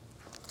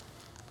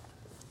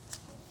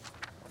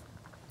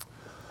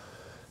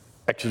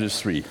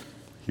Exodus 3.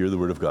 Hear the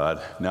word of God.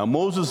 Now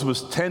Moses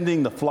was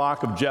tending the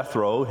flock of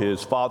Jethro,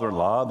 his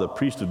father-in-law, the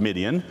priest of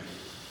Midian,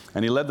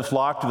 and he led the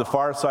flock to the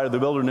far side of the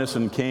wilderness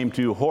and came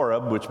to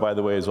Horeb, which, by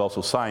the way, is also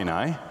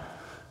Sinai,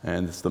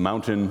 and it's the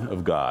mountain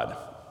of God.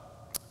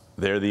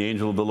 There the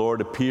angel of the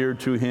Lord appeared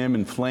to him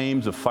in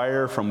flames of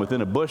fire from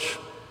within a bush,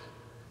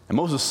 and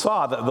Moses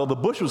saw that though the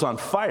bush was on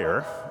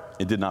fire,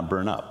 it did not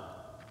burn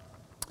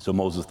up. So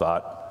Moses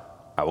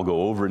thought, I will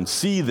go over and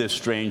see this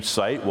strange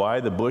sight,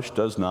 why the bush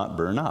does not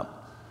burn up.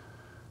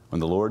 When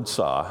the Lord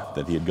saw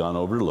that he had gone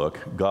over to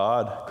look,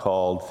 God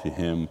called to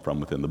him from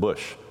within the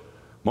bush,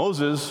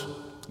 Moses,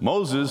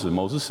 Moses, and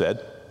Moses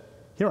said,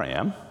 Here I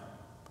am.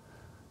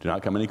 Do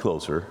not come any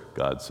closer,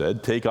 God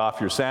said. Take off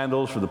your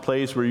sandals, for the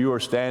place where you are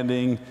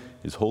standing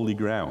is holy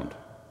ground.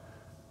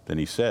 Then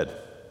he said,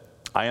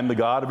 I am the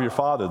God of your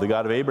father, the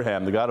God of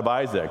Abraham, the God of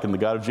Isaac, and the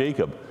God of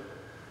Jacob.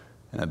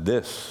 And at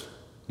this,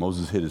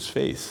 Moses hid his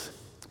face,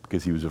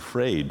 because he was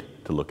afraid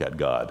to look at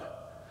God.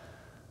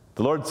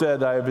 The Lord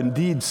said, I have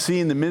indeed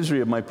seen the misery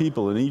of my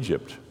people in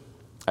Egypt.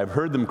 I've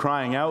heard them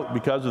crying out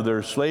because of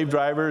their slave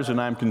drivers, and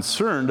I'm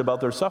concerned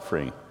about their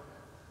suffering.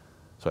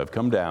 So I've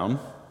come down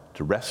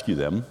to rescue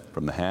them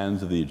from the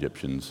hands of the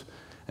Egyptians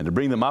and to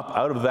bring them up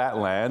out of that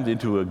land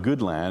into a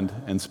good land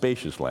and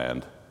spacious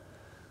land,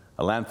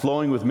 a land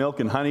flowing with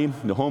milk and honey,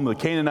 the home of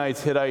the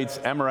Canaanites, Hittites,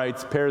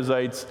 Amorites,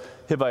 Perizzites,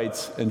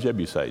 Hivites, and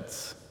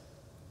Jebusites.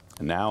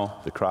 And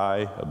now the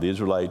cry of the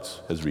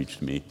Israelites has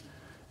reached me,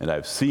 and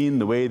I've seen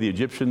the way the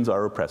Egyptians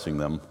are oppressing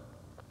them.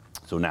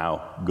 So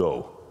now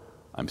go.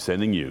 I'm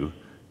sending you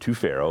to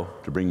Pharaoh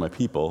to bring my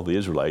people, the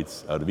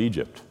Israelites, out of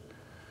Egypt.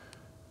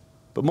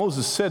 But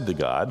Moses said to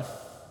God,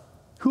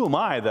 Who am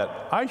I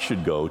that I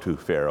should go to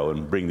Pharaoh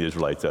and bring the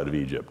Israelites out of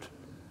Egypt?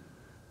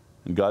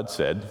 And God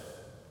said,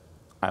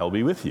 I will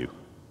be with you,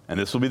 and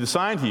this will be the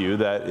sign to you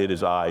that it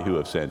is I who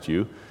have sent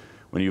you.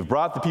 When you've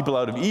brought the people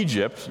out of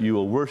Egypt, you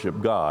will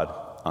worship God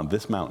on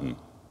this mountain.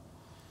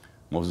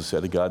 Moses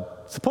said to God,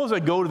 Suppose I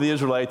go to the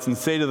Israelites and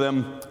say to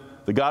them,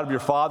 The God of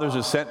your fathers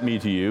has sent me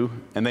to you,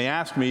 and they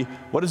ask me,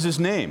 What is his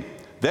name?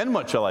 Then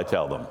what shall I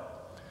tell them?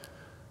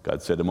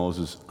 God said to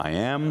Moses, I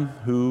am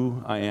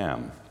who I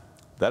am.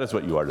 That is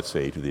what you are to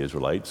say to the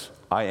Israelites.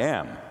 I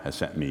am has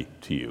sent me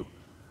to you.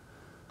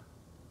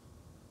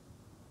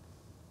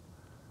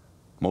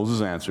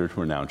 Moses answered,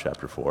 we're now in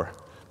chapter 4.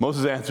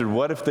 Moses answered,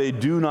 What if they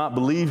do not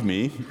believe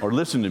me or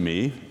listen to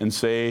me and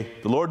say,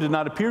 The Lord did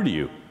not appear to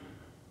you?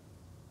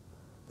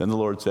 Then the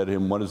Lord said to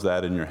him, What is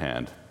that in your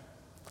hand?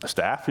 A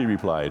staff, he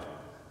replied.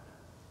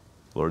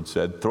 The Lord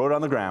said, Throw it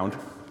on the ground.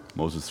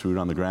 Moses threw it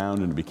on the ground,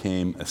 and it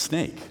became a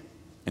snake,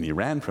 and he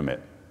ran from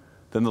it.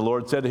 Then the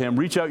Lord said to him,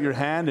 Reach out your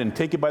hand and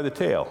take it by the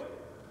tail.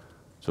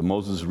 So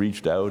Moses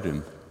reached out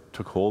and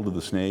took hold of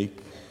the snake,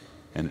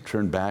 and it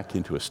turned back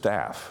into a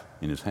staff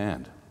in his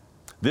hand.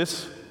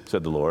 This,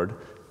 said the Lord,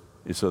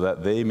 is so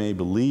that they may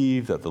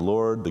believe that the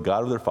Lord, the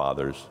God of their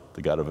fathers,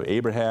 the God of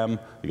Abraham,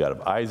 the God of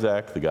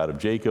Isaac, the God of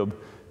Jacob,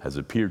 has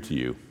appeared to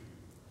you.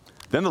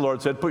 Then the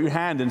Lord said, Put your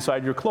hand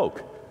inside your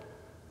cloak.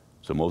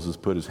 So Moses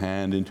put his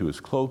hand into his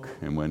cloak,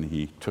 and when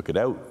he took it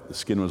out, the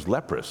skin was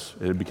leprous.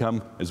 It had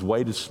become as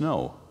white as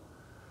snow.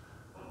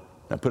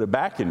 Now put it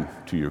back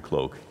into your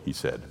cloak, he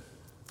said.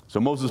 So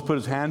Moses put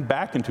his hand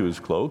back into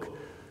his cloak,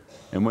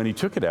 and when he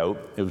took it out,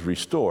 it was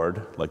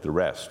restored like the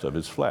rest of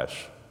his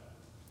flesh.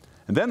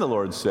 And then the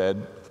Lord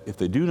said, If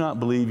they do not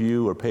believe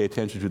you or pay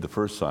attention to the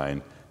first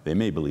sign, they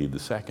may believe the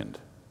second.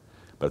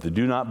 But if they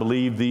do not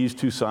believe these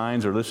two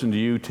signs or listen to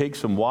you, take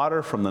some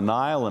water from the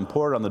Nile and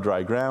pour it on the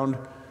dry ground.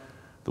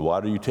 The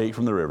water you take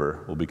from the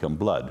river will become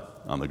blood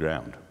on the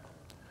ground.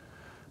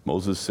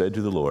 Moses said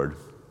to the Lord,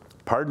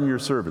 Pardon your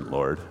servant,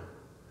 Lord.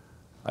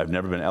 I've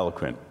never been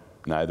eloquent,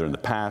 neither in the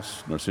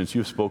past nor since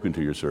you have spoken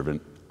to your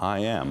servant. I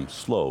am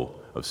slow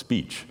of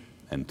speech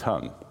and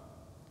tongue.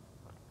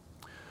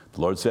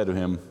 The Lord said to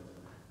him,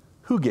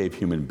 Who gave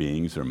human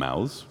beings their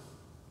mouths?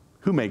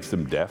 Who makes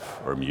them deaf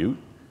or mute?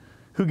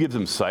 Who gives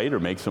them sight or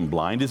makes them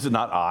blind? Is it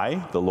not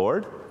I, the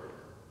Lord?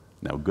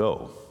 Now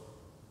go.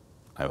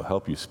 I will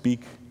help you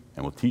speak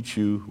and will teach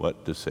you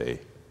what to say.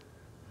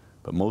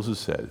 But Moses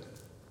said,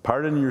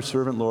 Pardon your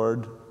servant,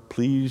 Lord.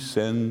 Please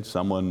send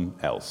someone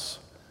else.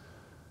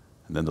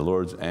 And then the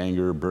Lord's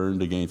anger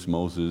burned against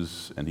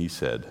Moses, and he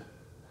said,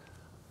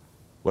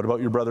 What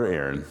about your brother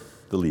Aaron,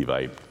 the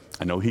Levite?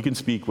 I know he can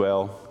speak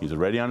well. He's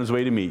already on his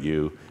way to meet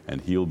you,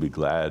 and he'll be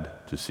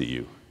glad to see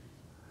you.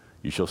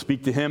 You shall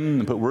speak to him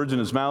and put words in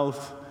his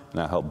mouth, and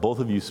I'll help both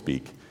of you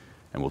speak,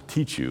 and will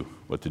teach you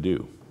what to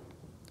do.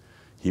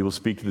 He will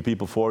speak to the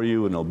people for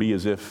you, and it'll be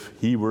as if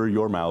he were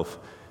your mouth,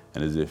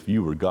 and as if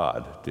you were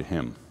God to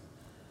him.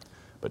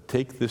 But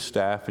take this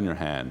staff in your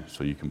hand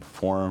so you can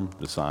perform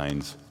the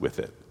signs with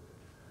it.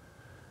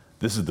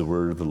 This is the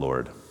word of the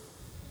Lord.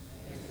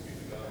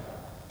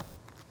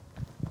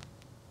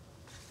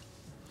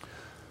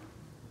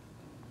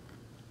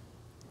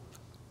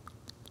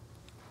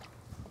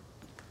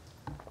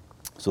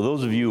 So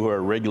those of you who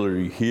are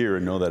regularly here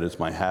and know that it's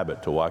my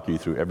habit to walk you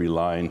through every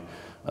line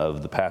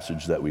of the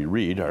passage that we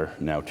read are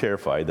now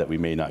terrified that we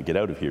may not get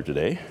out of here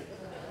today.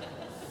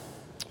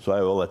 So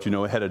I will let you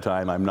know ahead of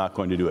time, I'm not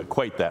going to do it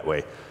quite that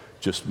way,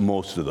 just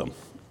most of them.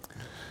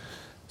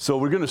 So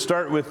we're going to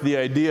start with the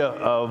idea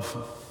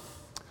of,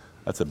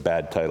 that's a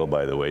bad title,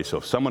 by the way, so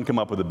if someone come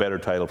up with a better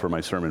title for my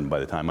sermon by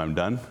the time I'm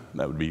done,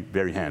 that would be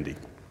very handy.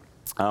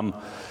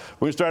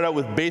 We're going to start out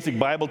with basic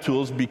Bible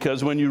tools,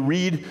 because when you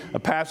read a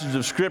passage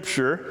of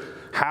Scripture,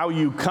 how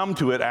you come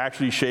to it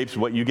actually shapes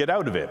what you get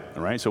out of it,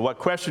 all right? So what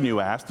question you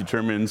ask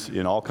determines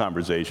in all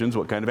conversations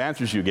what kind of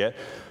answers you get.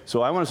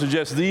 So I want to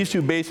suggest these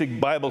two basic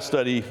Bible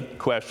study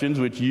questions,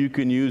 which you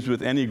can use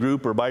with any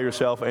group or by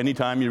yourself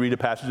anytime you read a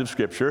passage of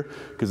Scripture,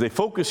 because they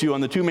focus you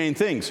on the two main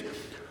things.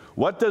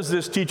 What does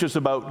this teach us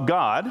about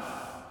God?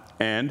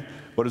 And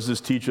what does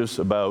this teach us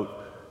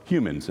about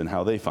humans and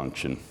how they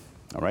function?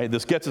 All right,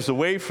 this gets us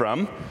away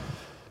from,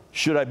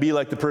 should I be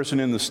like the person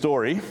in the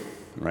story,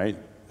 right?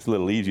 It's a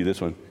little easy,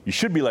 this one. You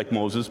should be like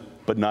Moses,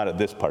 but not at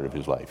this part of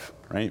his life,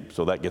 right?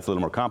 So that gets a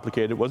little more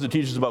complicated. What does it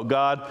teach us about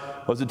God?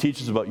 What does it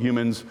teach us about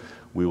humans?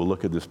 We will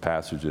look at this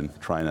passage and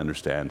try and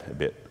understand a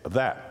bit of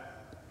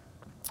that.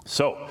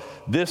 So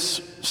this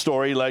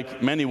story,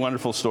 like many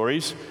wonderful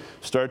stories,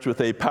 starts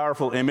with a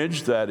powerful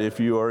image that if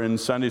you are in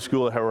Sunday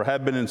school or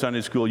have been in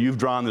Sunday school, you've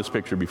drawn this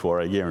picture before,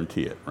 I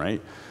guarantee it,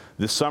 right?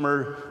 This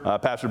summer,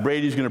 Pastor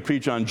Brady's going to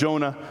preach on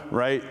Jonah,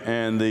 right?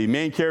 And the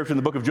main character in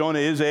the book of Jonah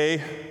is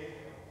fish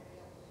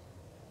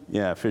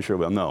or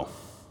whale. No,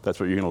 that's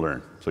what you're going to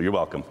learn. So you're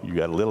welcome. You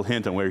got a little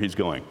hint on where he's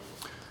going.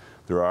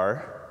 There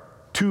are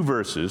 2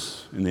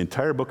 verses in the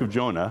entire book of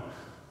Jonah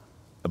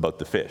about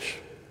the fish.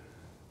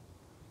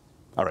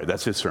 All right,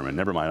 that's his sermon.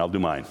 Never mind, I'll do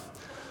mine.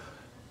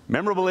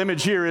 Memorable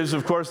image here is,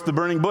 of course, the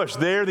burning bush.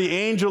 There, the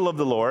angel of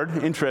the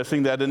Lord,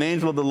 interesting that an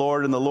angel of the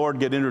Lord and the Lord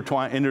get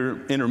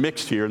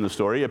intermixed here in the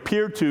story,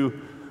 appeared to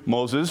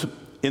Moses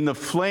in the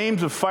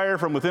flames of fire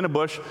from within a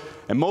bush,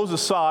 and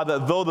Moses saw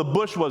that though the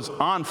bush was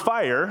on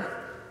fire,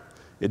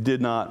 it did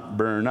not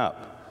burn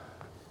up.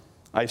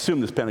 I assume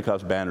this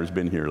Pentecost banner has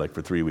been here like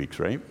for 3 weeks,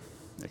 right?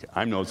 Okay,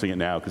 I'm noticing it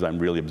now because I'm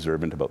really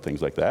observant about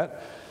things like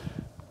that.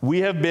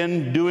 We have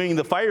been doing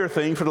the fire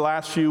thing for the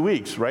last few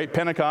weeks, right?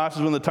 Pentecost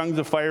is when the tongues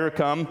of fire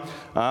come.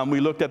 We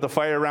looked at the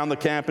fire around the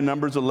camp in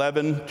Numbers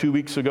 11 2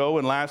 weeks ago,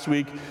 and last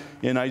week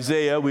in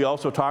Isaiah, we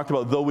also talked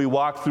about though we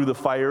walk through the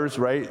fires,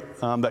 right?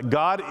 That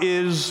God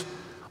is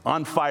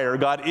on fire.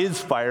 God is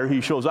fire.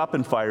 He shows up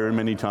in fire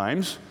many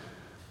times.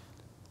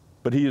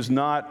 But he is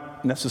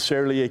not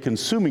necessarily a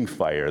consuming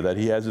fire, that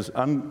he has this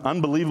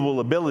unbelievable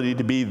ability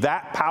to be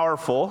that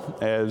powerful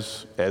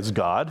as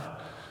God,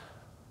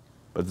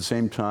 but at the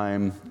same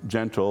time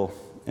gentle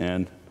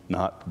and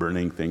not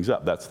burning things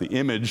up. That's the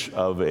image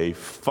of a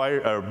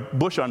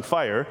bush on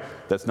fire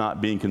that's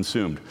not being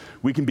consumed.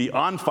 We can be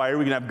on fire,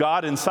 we can have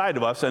God inside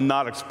of us and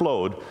not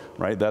explode,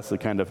 right? That's the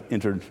kind of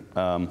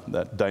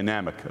that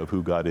dynamic of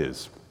who God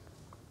is.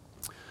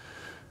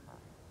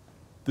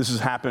 This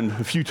has happened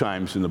a few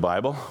times in the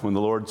Bible. When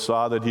the Lord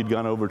saw that he'd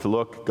gone over to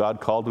look,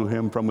 God called to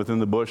him from within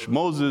the bush,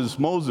 Moses,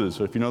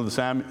 Moses. Or if you know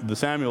the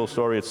Samuel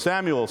story, it's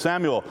Samuel,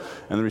 Samuel.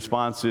 And the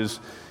response is,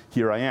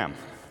 here I am,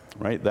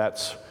 right?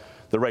 That's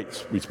the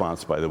right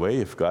response, by the way.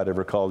 If God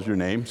ever calls your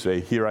name,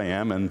 say, here I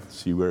am, and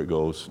see where it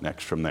goes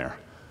next from there.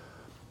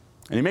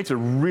 And he makes a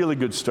really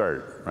good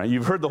start, right?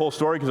 You've heard the whole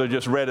story because I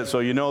just read it, so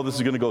you know this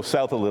is going to go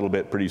south a little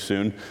bit pretty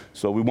soon.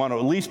 So we want to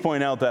at least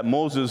point out that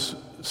Moses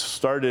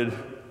started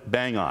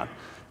bang on.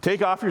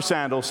 Take off your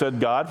sandals, said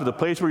God, for the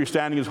place where you're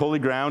standing is holy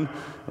ground,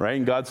 right?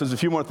 And God says a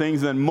few more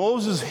things. And then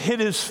Moses hid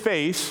his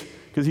face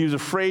because he was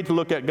afraid to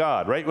look at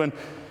God, right?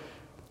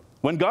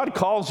 When God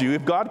calls you,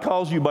 if God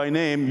calls you by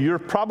name, you're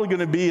probably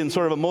going to be in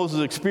sort of a Moses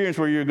experience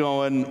where you're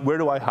going, where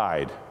do I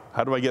hide?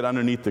 How do I get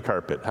underneath the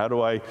carpet? How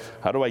do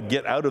I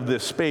get out of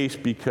this space,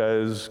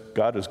 because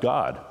God is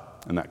God,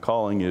 and that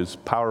calling is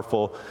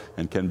powerful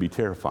and can be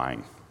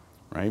terrifying,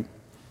 right?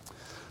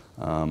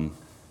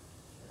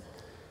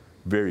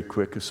 Very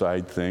quick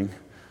aside thing.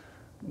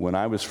 When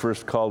I was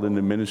first called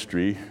into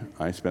ministry,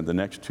 I spent the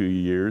next 2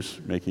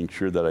 years making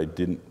sure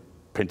that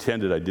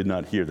pretended I did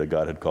not hear that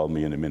God had called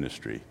me into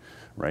ministry,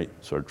 right?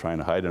 Sort of trying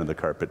to hide under the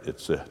carpet.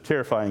 It's a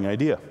terrifying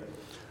idea.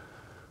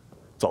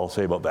 That's all I'll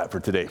say about that for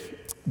today.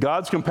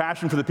 God's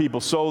compassion for the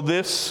people. So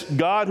this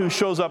God who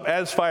shows up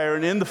as fire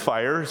and in the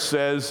fire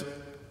says,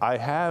 I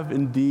have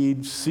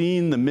indeed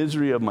seen the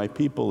misery of my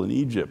people in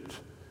Egypt.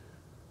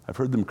 I've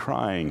heard them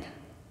crying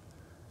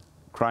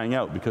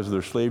out because of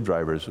their slave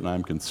drivers, and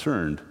I'm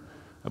concerned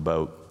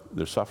about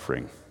their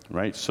suffering,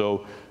 right?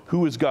 So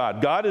who is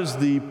God? God is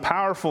the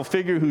powerful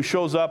figure who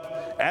shows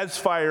up as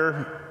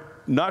fire,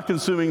 not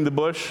consuming the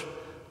bush,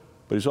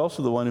 but he's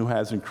also the one who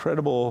has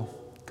incredible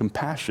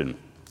compassion.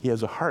 He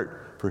has a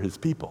heart for his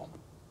people,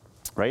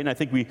 right? And I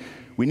think we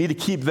need to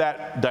keep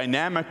that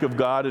dynamic of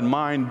God in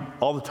mind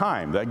all the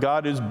time, that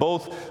God is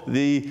both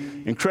the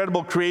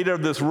incredible creator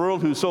of this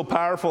world who's so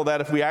powerful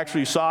that if we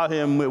actually saw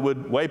him, it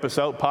would wipe us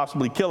out,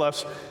 possibly kill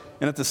us.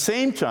 And at the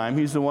same time,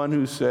 he's the one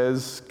who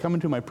says, come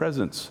into my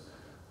presence.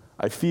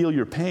 I feel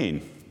your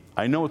pain.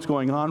 I know what's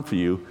going on for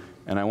you,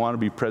 and I want to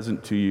be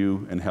present to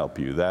you and help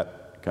you.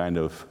 That kind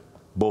of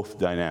both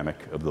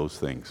dynamic of those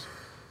things.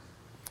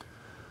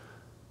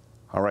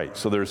 All right,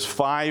 so there's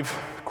 5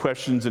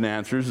 questions and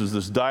answers. There's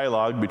this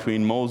dialogue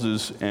between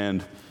Moses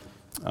and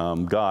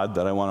God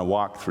that I want to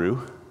walk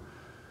through.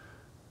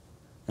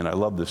 And I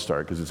love this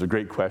start because it's a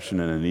great question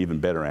and an even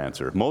better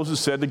answer. Moses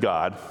said to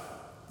God,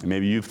 and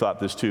maybe you've thought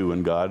this too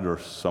when God or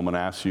someone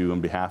asks you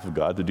on behalf of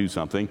God to do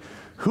something,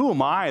 who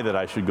am I that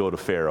I should go to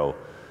Pharaoh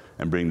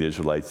and bring the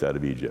Israelites out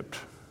of Egypt?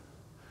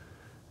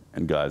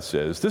 And God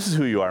says, this is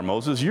who you are,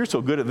 Moses. You're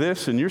so good at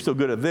this, and you're so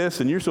good at this,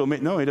 and you're so...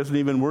 No, he doesn't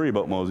even worry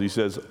about Moses. He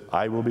says,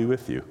 I will be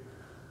with you.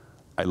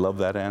 I love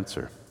that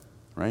answer,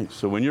 right?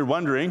 So when you're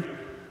wondering,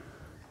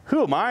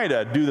 who am I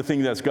to do the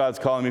thing that God's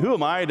calling me? Who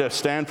am I to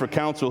stand for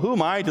counsel? Who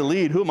am I to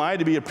lead? Who am I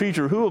to be a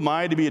preacher? Who am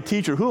I to be a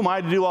teacher? Who am I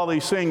to do all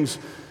these things?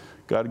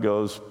 God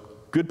goes,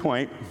 good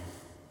point,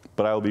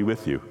 but I will be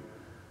with you.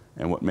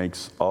 And what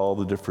makes all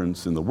the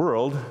difference in the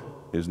world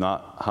is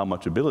not how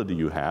much ability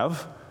you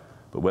have,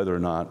 but whether or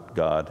not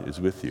God is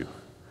with you. Have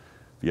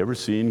you ever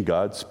seen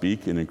God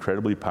speak in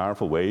incredibly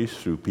powerful ways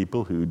through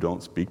people who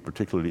don't speak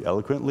particularly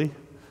eloquently?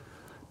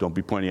 Don't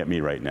be pointing at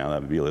me right now.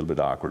 That would be a little bit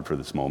awkward for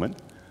this moment.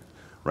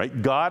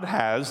 Right? God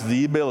has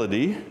the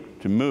ability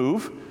to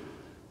move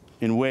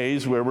in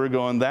ways where we're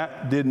going,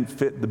 that didn't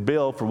fit the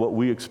bill for what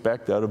we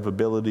expect out of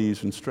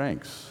abilities and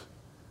strengths.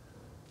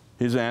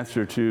 His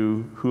answer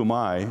to who am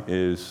I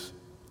is,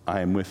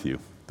 I am with you.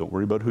 Don't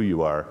worry about who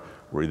you are.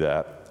 Worry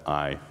that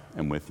I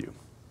am with you.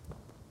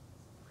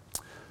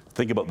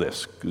 Think about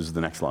this. This is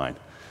the next line.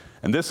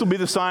 And this will be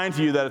the sign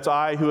to you that it's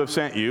I who have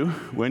sent you.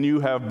 When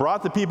you have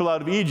brought the people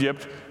out of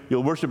Egypt,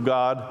 you'll worship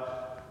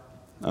God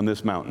on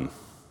this mountain.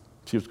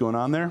 See what's going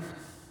on there?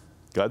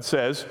 God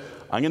says,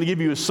 I'm going to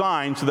give you a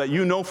sign so that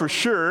you know for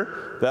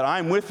sure that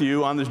I'm with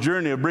you on this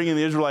journey of bringing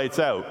the Israelites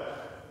out.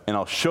 And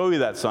I'll show you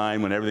that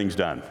sign when everything's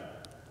done.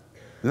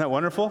 Isn't that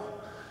wonderful?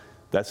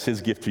 That's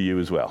his gift to you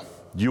as well.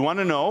 Do you want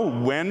to know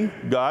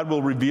when God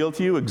will reveal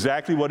to you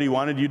exactly what he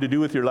wanted you to do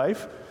with your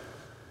life?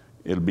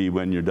 It'll be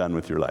when you're done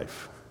with your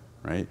life,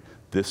 right?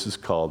 This is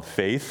called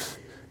faith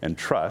and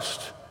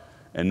trust,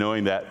 and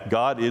knowing that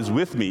God is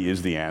with me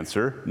is the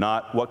answer,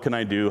 not what can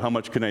I do, how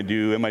much can I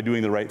do, am I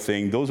doing the right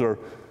thing? Those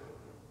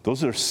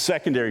are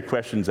secondary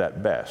questions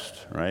at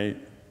best, right?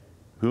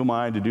 Who am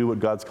I to do what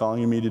God's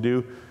calling me to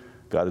do?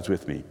 God is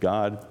with me.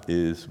 God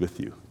is with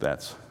you.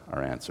 That's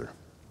our answer.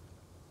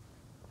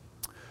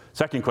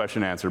 Second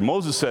question answer.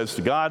 Moses says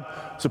to God,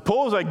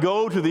 suppose I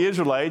go to the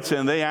Israelites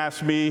and they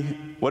ask me,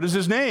 what is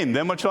his name?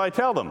 Then what shall I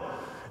tell them?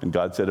 And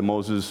God said to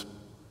Moses,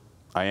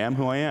 I am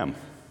who I am.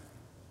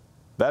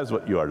 That is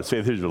what you are to say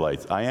to the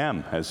Israelites. I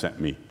am has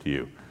sent me to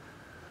you.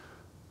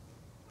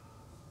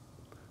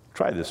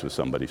 Try this with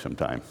somebody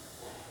sometime.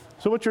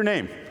 So what's your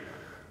name?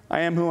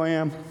 I am who I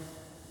am.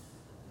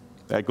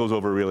 That goes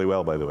over really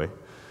well, by the way.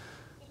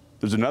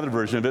 There's another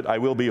version of it. I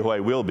will be who I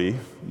will be.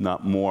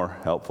 Not more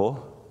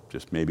helpful.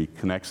 Just maybe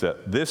connects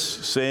that. This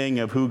saying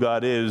of who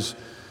God is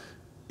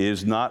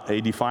not a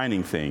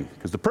defining thing.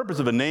 Because the purpose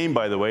of a name,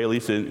 by the way, at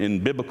least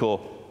in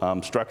biblical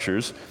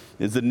structures,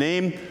 is the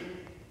name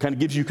kind of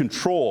gives you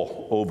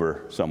control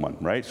over someone,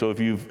 right? So if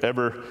you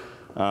ever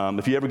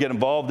get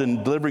involved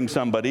in delivering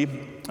somebody,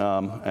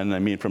 and I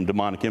mean from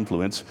demonic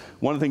influence,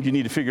 one of the things you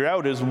need to figure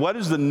out is what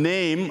is the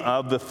name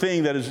of the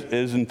thing that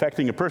is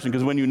infecting a person?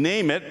 Because when you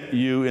name it,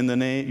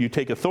 you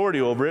take authority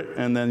over it,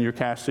 and then you're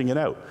casting it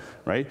out,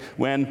 right?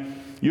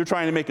 When you're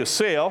trying to make a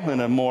sale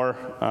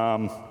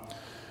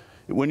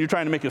when you're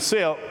trying to make a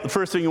sale, the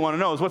first thing you want to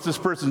know is what's this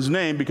person's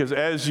name, because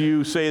as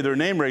you say their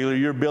name regularly,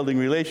 you're building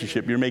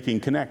relationship, you're making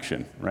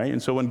connection, right?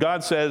 And so when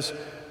God says,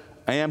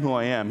 I am who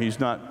I am,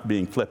 he's not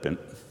being flippant.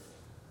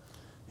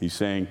 He's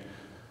saying,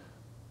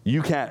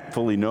 you can't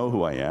fully know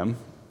who I am.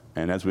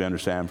 And as we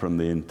understand from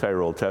the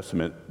entire Old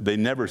Testament, they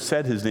never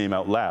said his name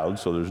out loud,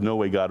 so there's no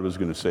way God was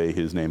going to say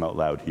his name out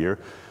loud here.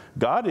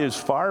 God is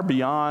far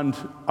beyond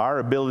our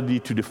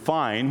ability to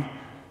define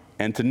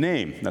and to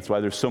name. That's why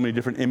there's so many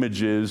different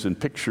images and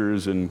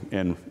pictures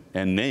and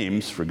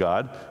names for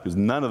God, because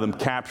none of them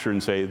capture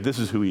and say, this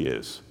is who he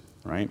is,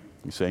 right?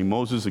 He's saying,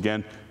 Moses,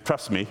 again,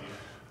 trust me,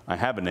 I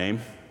have a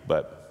name,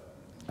 but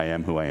I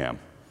am who I am.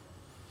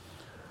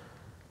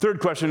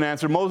 Third question and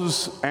answer,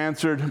 Moses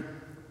answered,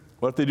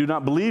 what if they do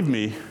not believe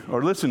me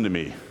or listen to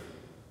me?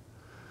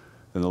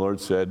 Then the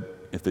Lord said,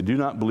 if they do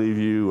not believe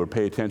you or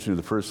pay attention to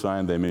the first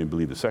sign, they may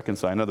believe the second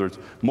sign. In other words,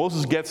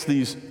 Moses gets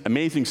these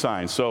amazing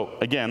signs. So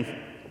again,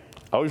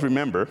 always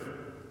remember,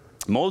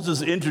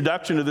 Moses'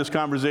 introduction to this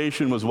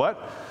conversation was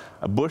what?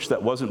 A bush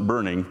that wasn't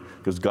burning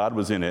because God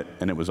was in it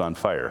and it was on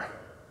fire.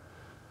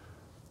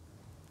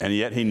 And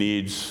yet he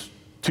needs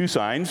 2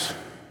 signs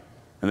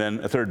and then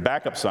a third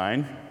backup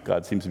sign.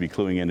 God seems to be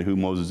cluing into who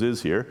Moses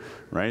is here,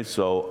 right?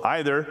 So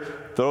either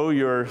throw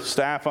your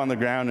staff on the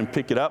ground and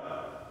pick it up,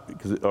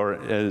 or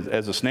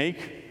as a snake,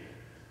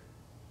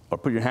 or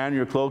put your hand in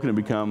your cloak and it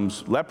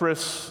becomes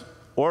leprous,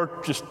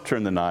 or just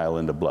turn the Nile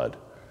into blood.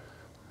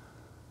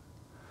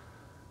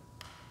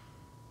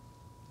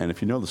 And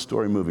if you know the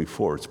story moving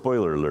forward,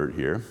 spoiler alert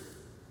here,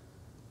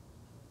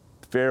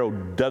 Pharaoh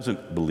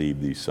doesn't believe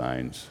these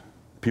signs.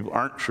 People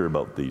aren't sure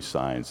about these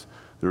signs.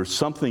 There's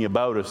something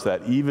about us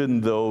that even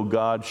though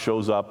God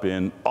shows up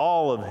in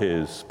all of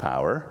his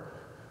power,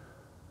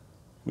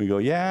 we go,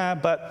 yeah,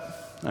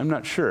 but I'm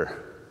not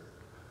sure,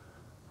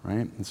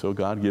 right? And so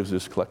God gives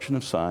this collection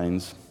of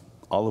signs,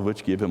 all of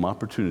which give him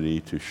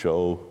opportunity to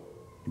show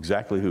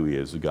exactly who he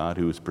is, a God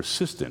who is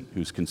persistent,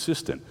 who's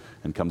consistent,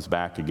 and comes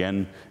back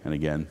again and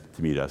again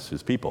to meet us,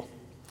 his people.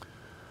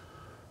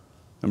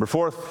 Number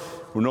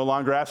fourth, we're no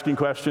longer asking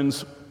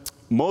questions.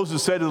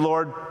 Moses said to the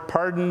Lord,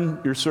 "Pardon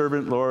your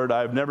servant, Lord.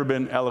 I've never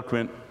been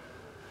eloquent,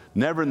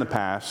 never in the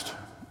past,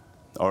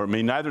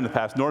 neither in the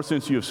past, nor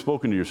since you have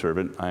spoken to your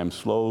servant. I am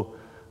slow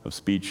of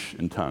speech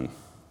and tongue."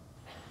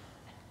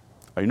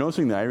 Are you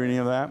noticing the irony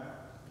of that?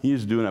 He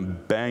is doing a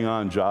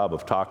bang-on job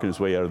of talking his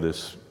way out of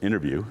this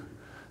interview,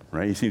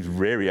 right? He seems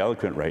very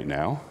eloquent right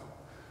now.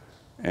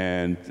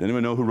 And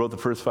anyone know who wrote the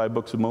first 5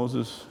 books of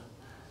Moses?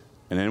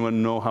 And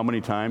anyone know how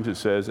many times it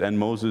says, "and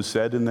Moses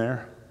said" in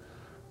there?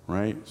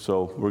 Right?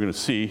 So we're going to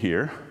see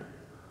here,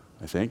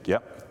 I think,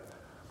 yep.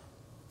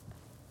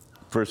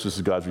 First, this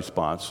is God's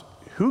response.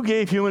 Who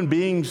gave human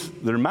beings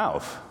their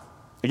mouth?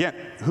 Again,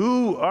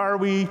 who are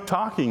we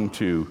talking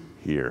to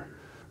here?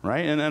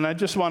 Right? And I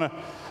just want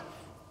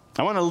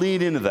to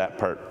lead into that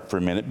part for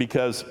a minute,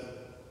 because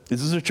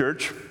this is a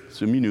church.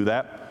 Assume you knew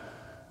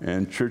that.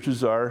 And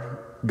churches are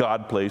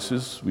God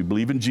places. We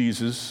believe in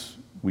Jesus.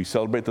 We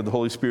celebrate that the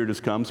Holy Spirit has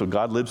come, so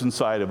God lives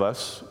inside of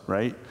us,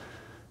 right?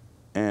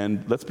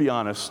 And let's be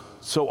honest,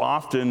 so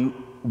often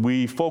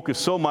we focus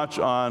so much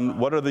on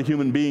what are the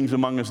human beings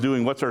among us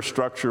doing, what's our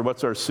structure,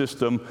 what's our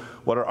system,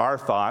 what are our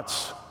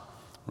thoughts,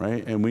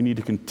 right? And we need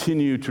to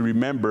continue to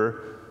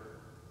remember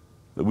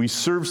that we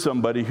serve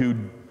somebody who,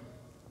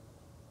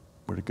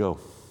 where'd it go?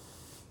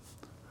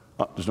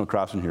 Oh, there's no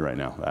cross in here right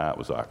now. That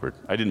was awkward.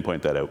 I didn't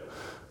point that out.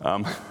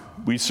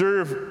 We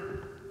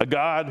serve a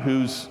God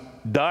who's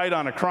died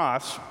on a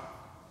cross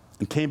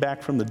and came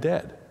back from the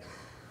dead.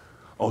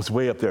 Oh, it's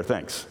way up there,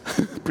 thanks.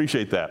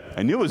 Appreciate that.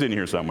 I knew it was in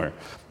here somewhere,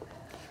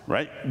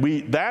 right?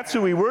 That's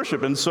who we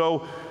worship, and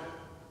so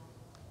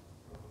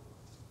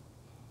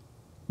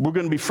we're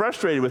going to be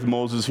frustrated with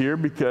Moses here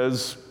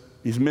because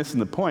he's missing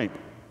the point.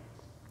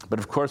 But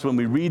of course, when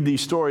we read these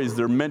stories,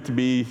 they're meant to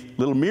be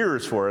little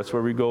mirrors for us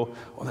where we go,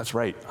 oh, that's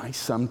right. I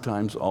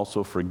sometimes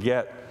also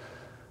forget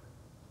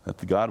that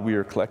the God we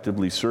are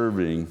collectively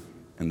serving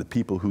and the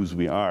people whose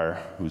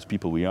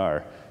people we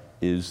are,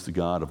 is the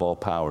God of all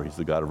power. He's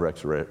the God of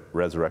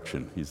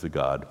resurrection. He's the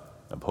God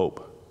of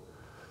hope.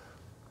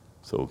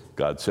 So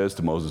God says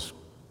to Moses,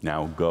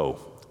 now go.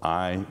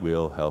 I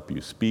will help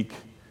you speak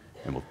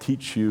and will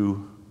teach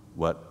you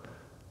what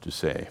to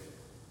say.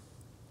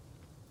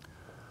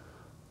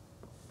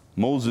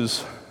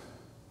 Moses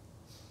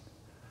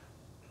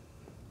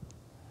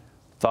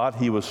thought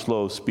he was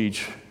slow of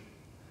speech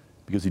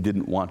because he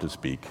didn't want to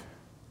speak.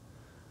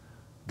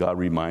 God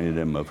reminded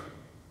him of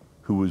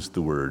who is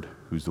the Word,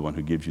 who's the one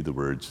who gives you the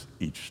words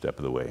each step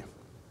of the way.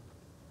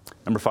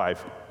 Number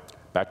 5,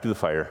 back to the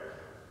fire.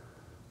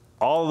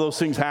 All of those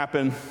things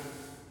happen,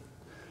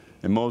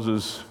 and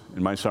Moses,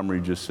 in my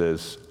summary, just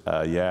says,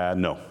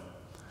 no.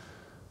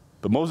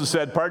 But Moses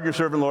said, pardon your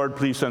servant, Lord,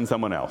 please send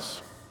someone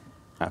else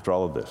after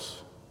all of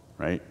this,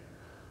 right?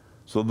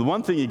 So the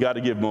one thing you got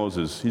to give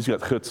Moses, he's got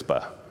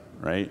chutzpah,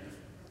 right?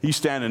 He's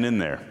standing in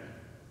there.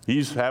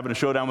 He's having a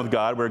showdown with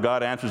God where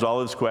God answers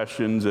all his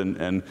questions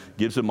and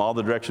gives him all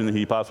the direction that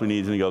he possibly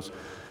needs. And he goes,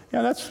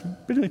 yeah, that's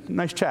been a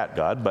nice chat,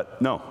 God, but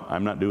no,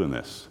 I'm not doing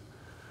this.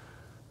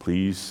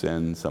 Please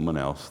send someone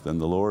else. Then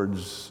the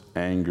Lord's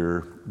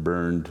anger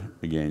burned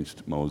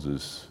against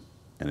Moses.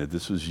 And if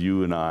this was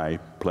you and I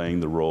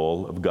playing the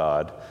role of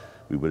God,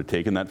 we would have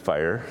taken that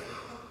fire.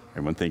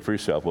 Everyone think for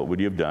yourself, what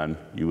would you have done?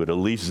 You would have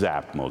at least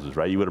zapped Moses,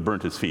 right? You would have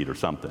burnt his feet or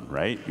something,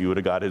 right? You would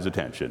have got his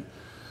attention.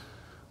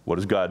 What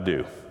does God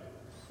do?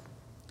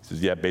 He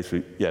says,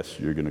 basically, yes,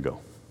 you're going to go.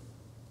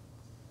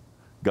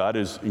 God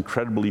is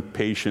incredibly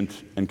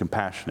patient and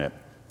compassionate.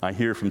 I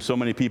hear from so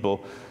many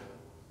people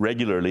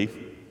regularly,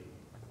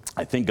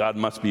 I think God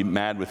must be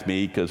mad with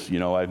me because,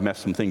 I've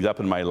messed some things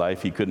up in my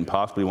life. He couldn't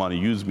possibly want to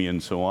use me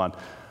and so on.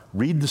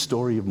 Read the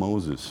story of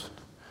Moses.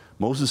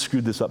 Moses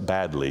screwed this up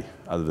badly,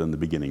 other than the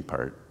beginning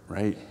part,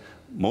 right?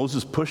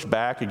 Moses pushed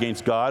back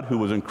against God, who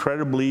was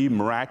incredibly,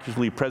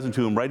 miraculously present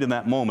to him right in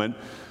that moment.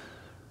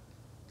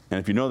 And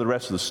if you know the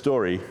rest of the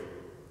story,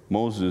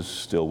 Moses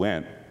still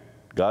went.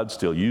 God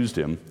still used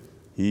him.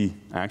 He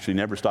actually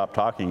never stopped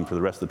talking for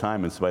the rest of the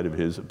time in spite of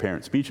his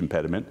apparent speech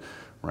impediment,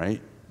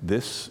 right?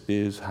 This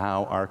is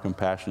how our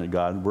compassionate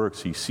God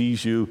works. He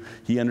sees you.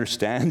 He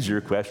understands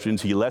your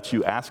questions. He lets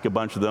you ask a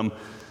bunch of them.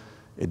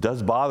 It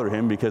does bother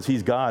him because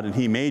he's God and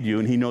he made you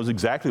and he knows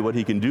exactly what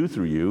he can do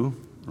through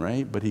you,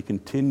 right? But he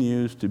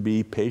continues to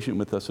be patient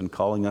with us and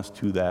calling us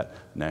to that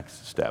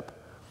next step.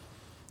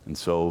 And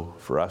so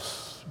for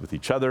us, with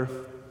each other,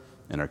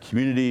 and our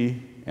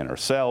community, and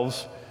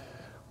ourselves,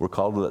 we're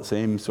called to that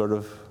same sort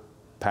of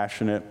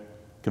passionate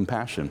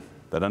compassion,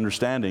 that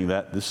understanding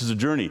that this is a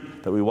journey,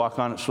 that we walk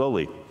on it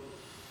slowly.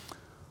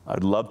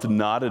 I'd love to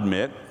not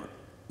admit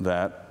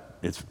that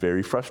it's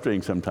very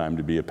frustrating sometimes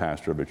to be a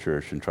pastor of a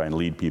church and try and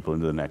lead people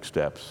into the next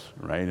steps,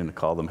 right? And to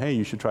call them, hey,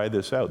 you should try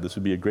this out. This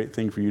would be a great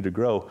thing for you to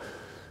grow.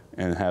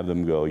 And have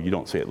them go, you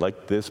don't say it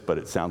like this, but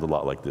it sounds a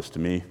lot like this to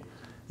me.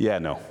 Yeah,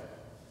 no.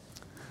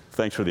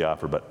 Thanks for the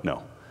offer, but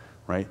no,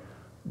 right?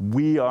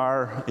 We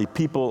are a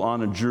people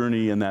on a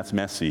journey, and that's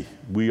messy.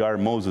 We are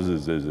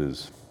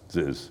Moses',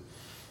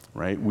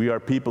 right? We are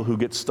people who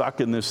get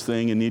stuck in this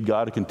thing and need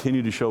God to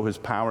continue to show his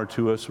power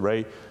to us,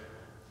 right?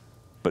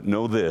 But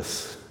know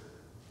this,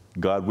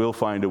 God will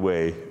find a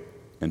way,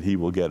 and he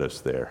will get us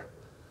there.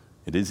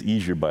 It is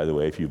easier, by the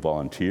way, if you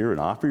volunteer and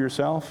offer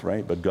yourself,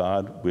 right? But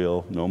God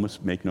will,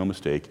 make no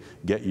mistake,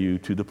 get you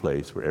to the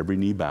place where every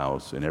knee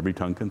bows and every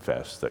tongue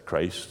confess that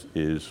Christ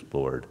is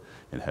Lord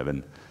in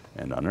heaven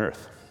and on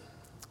earth.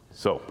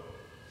 So,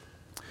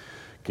 in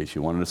case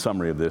you wanted a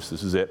summary of this,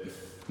 this is it.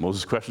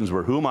 Moses' questions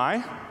were, who am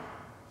I?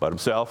 About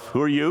himself.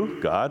 Who are you?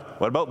 God.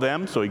 What about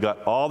them? So he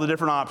got all the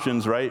different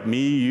options, right?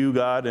 Me, you,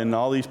 God, and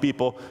all these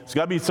people. It's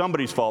got to be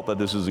somebody's fault that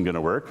this isn't going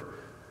to work.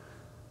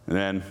 And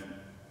then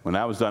when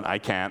that was done, I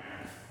can't.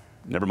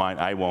 Never mind,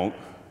 I won't.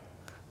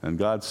 And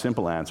God's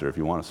simple answer, if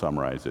you want to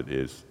summarize it,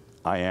 is,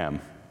 I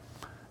am,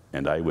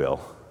 and I will.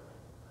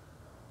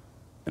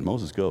 And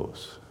Moses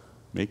goes.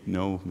 Make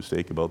no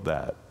mistake about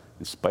that.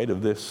 In spite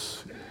of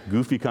this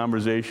goofy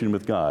conversation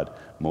with God,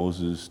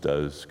 Moses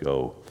does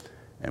go,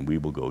 and we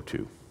will go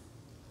too.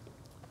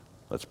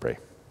 Let's pray.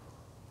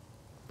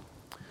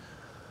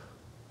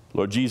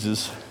 Lord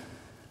Jesus,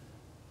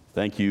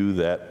 thank you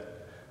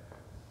that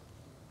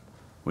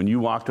when you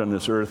walked on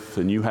this earth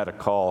and you had a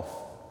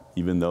call,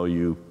 even though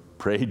you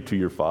prayed to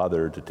your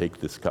Father to take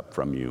this cup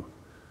from you,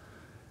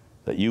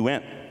 that you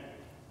went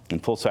in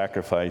full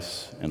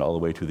sacrifice and all the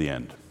way to the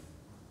end.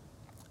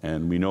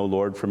 And we know,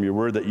 Lord, from your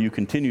word that you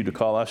continue to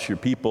call us, your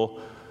people,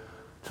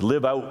 to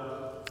live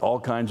out all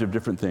kinds of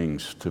different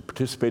things, to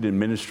participate in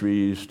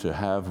ministries, to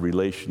have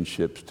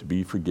relationships, to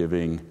be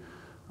forgiving,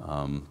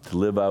 to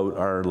live out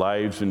our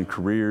lives and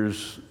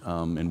careers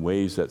in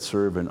ways that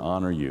serve and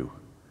honor you.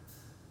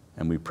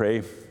 And we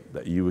pray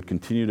that you would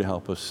continue to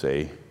help us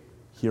say,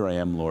 here I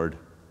am, Lord,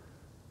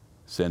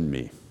 send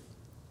me.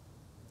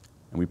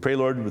 And we pray,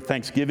 Lord, with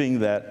thanksgiving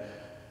that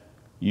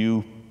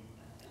you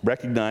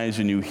recognize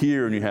and you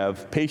hear and you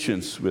have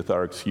patience with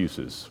our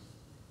excuses.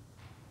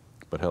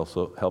 But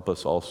also help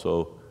us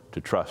also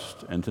to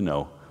trust and to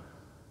know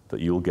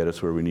that you will get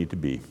us where we need to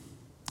be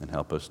and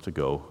help us to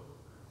go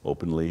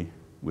openly,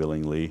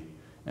 willingly,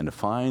 and to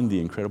find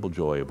the incredible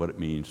joy of what it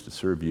means to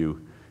serve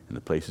you in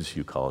the places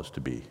you call us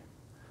to be.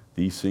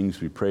 These things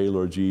we pray,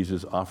 Lord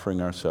Jesus,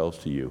 offering ourselves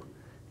to you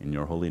in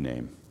your holy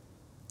name.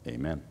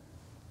 Amen.